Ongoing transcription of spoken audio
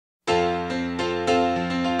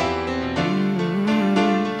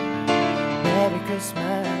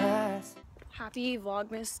Happy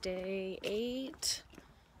Vlogmas Day 8.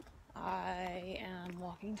 I am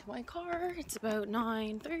walking to my car. It's about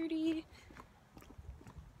 9:30.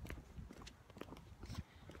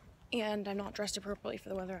 And I'm not dressed appropriately for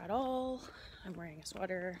the weather at all. I'm wearing a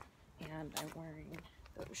sweater and I'm wearing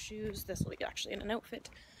those shoes. This will be actually in an outfit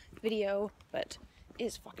video, but it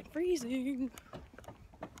is fucking freezing.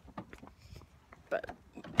 But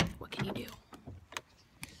what can you do?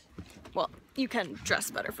 Well, you can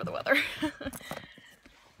dress better for the weather.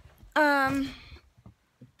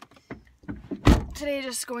 Today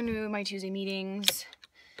just going to my Tuesday meetings.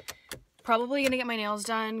 Probably gonna get my nails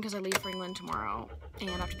done because I leave for England tomorrow. And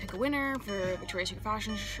I have to pick a winner for Victoria's Secret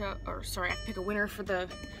fashion show, or sorry, I have to pick a winner for the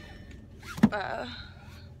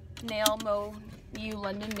nail Mo U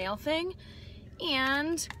London nail thing.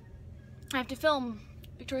 And I have to film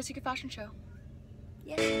Victoria's Secret fashion show.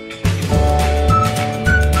 Yay!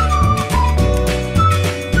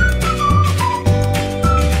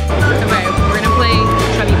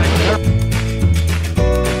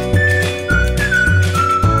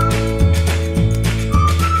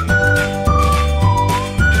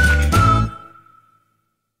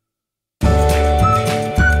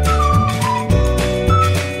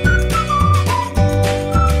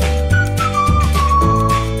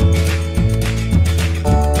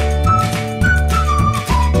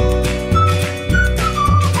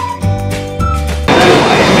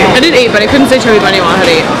 I did 8, but I couldn't say Chubby Bunny while I had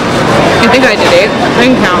 8. I think I did 8. I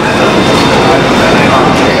didn't count.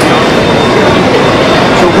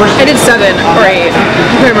 I did 7 or 8. I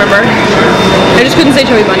can't remember. I just couldn't say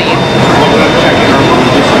Chubby Bunny.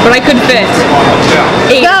 But I could fit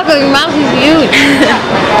 8. Yeah, but your mouth is huge.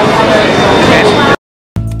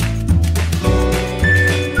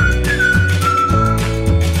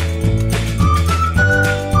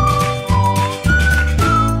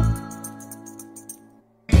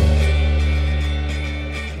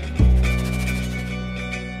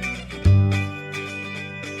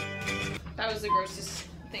 That was the grossest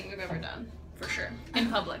thing we've ever done, for sure. In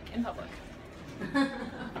public, in public.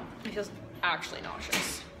 It feels actually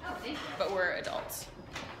nauseous. But we're adults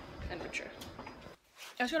and mature.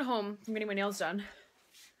 I just got home from getting my nails done.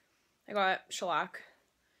 I got shellac.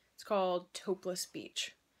 It's called Topeless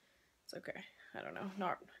Beach. It's okay. I don't know.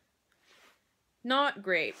 Not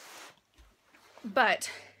great. But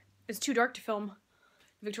it's too dark to film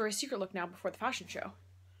Victoria's Secret look now before the fashion show.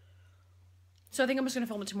 So I think I'm just gonna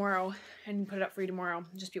film it tomorrow and put it up for you tomorrow.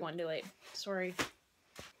 Just be one day late. Sorry.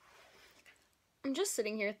 I'm just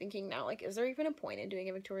sitting here thinking now, like, is there even a point in doing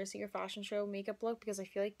a Victoria's Secret fashion show makeup look? Because I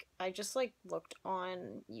feel like I just, like, looked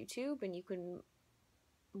on YouTube and you can,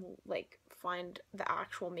 like, find the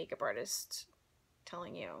actual makeup artist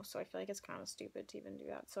telling you. So I feel like it's kind of stupid to even do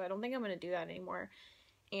that. So I don't think I'm gonna do that anymore.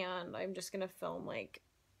 And I'm just gonna film, like,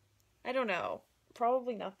 I don't know.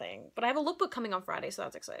 Probably nothing. But I have a lookbook coming on Friday, so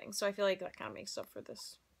that's exciting. So I feel like that kind of makes up for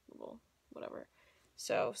this little whatever.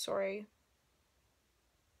 So, sorry.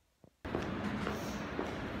 I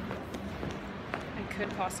could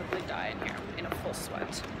possibly die in here in a full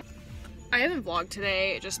sweat. I haven't vlogged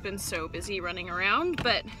today. I've just been so busy running around,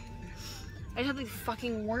 but I had the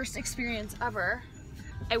fucking worst experience ever.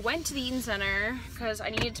 I went to the Eaton Center because I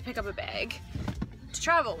needed to pick up a bag to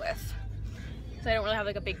travel with. So I don't really have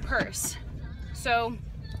like a big purse. So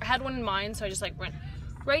I had one in mind, so I just like went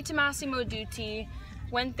right to Massimo Dutti,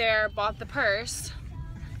 went there, bought the purse,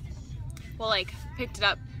 well, like picked it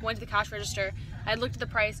up, went to the cash register. I had looked at the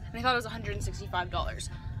price and I thought it was $165.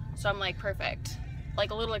 So I'm like, perfect. Like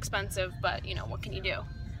a little expensive, but you know, what can you do?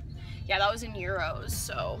 Yeah, that was in euros,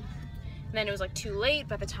 so. And then it was like too late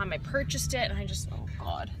by the time I purchased it and I just, oh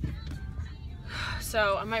God.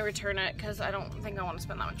 So I might return it because I don't think I want to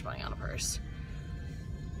spend that much money on a purse.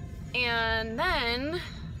 And then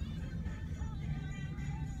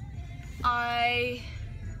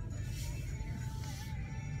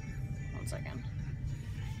one second.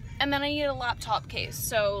 And then I need a laptop case.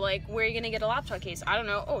 So like, where are you gonna get a laptop case? I don't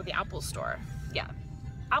know. Oh, the Apple Store. Yeah.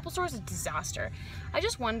 Apple Store is a disaster. I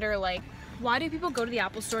just wonder, like, why do people go to the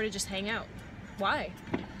Apple Store to just hang out? Why?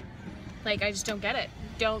 Like, I just don't get it.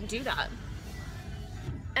 Don't do that.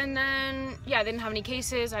 And then, yeah, I didn't have any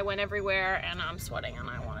cases. I went everywhere and I'm sweating and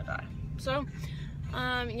I want to die. So,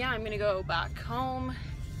 yeah, I'm gonna go back home,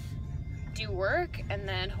 do work, and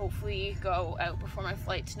then hopefully go out before my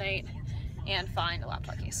flight tonight and find a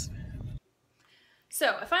laptop case.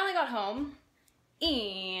 So, I finally got home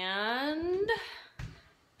and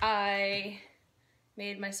I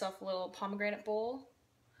made myself a little pomegranate bowl,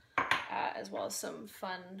 as well as some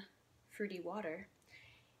fun fruity water.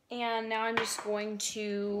 And now I'm just going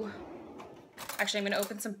to, actually I'm going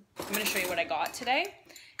to show you what I got today.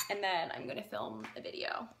 and then I'm gonna film a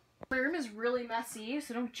video. My room is really messy,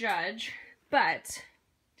 so don't judge. But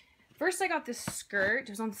first I got this skirt. It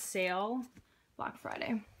was on sale Black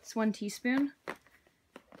Friday. It's 1 teaspoon.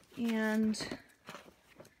 And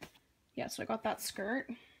yeah, so I got that skirt.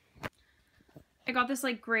 I got this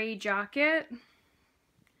like gray jacket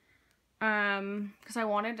because I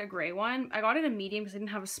wanted a gray one. I got it a medium because I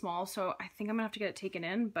didn't have a small, so I think I'm gonna have to get it taken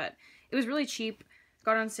in, but it was really cheap.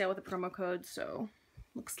 Got it on sale with a promo code, so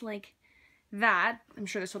looks like that. I'm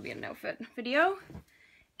sure this will be an outfit video.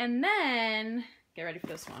 And then, get ready for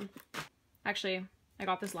this one. Actually, I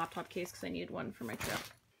got this laptop case because I needed one for my trip.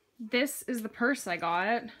 This is the purse I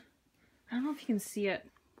got. I don't know if you can see it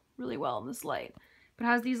really well in this light, but it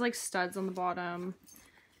has these like studs on the bottom,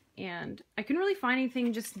 and I couldn't really find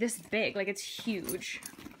anything just this big. Like, it's huge.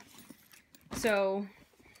 So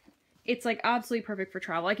it's like absolutely perfect for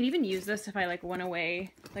travel. I could even use this if I like went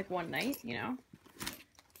away like one night, you know?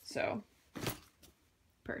 So,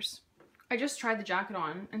 purse. I just tried the jacket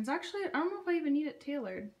on, and it's actually, I don't know if I even need it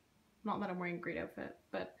tailored. Not that I'm wearing a great outfit,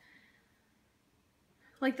 but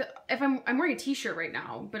like if I'm wearing a t-shirt right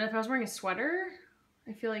now, but if I was wearing a sweater,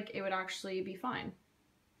 I feel like it would actually be fine.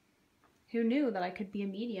 Who knew that I could be a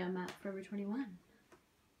medium at Forever 21?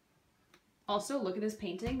 Also, look at this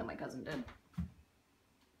painting that my cousin did.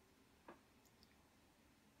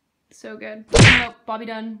 So good. Oh, Bobby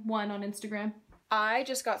Dunn 1 on Instagram. I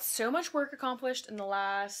just got so much work accomplished in the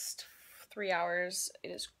last 3 hours. It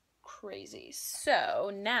is crazy.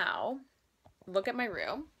 So now, look at my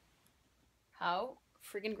room. How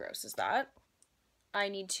freaking gross is that? I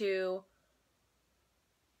need to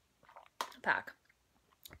pack.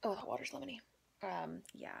 Oh, that water's lemony.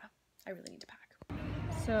 Yeah, I really need to pack.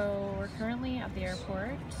 So we're currently at the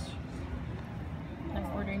airport. I'm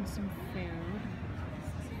ordering some food,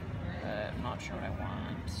 but I'm not sure what I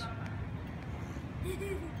want.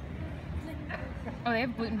 Oh, they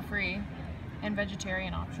have gluten-free and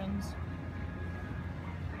vegetarian options.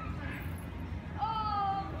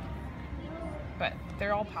 But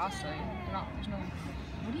they're all pasta. They're not, there's no,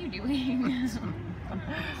 what are you doing?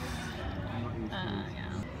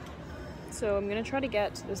 Yeah. So I'm gonna try to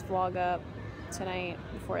get this vlog up tonight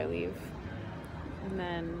before I leave. And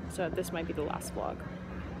then, so this might be the last vlog.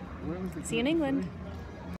 See you in England.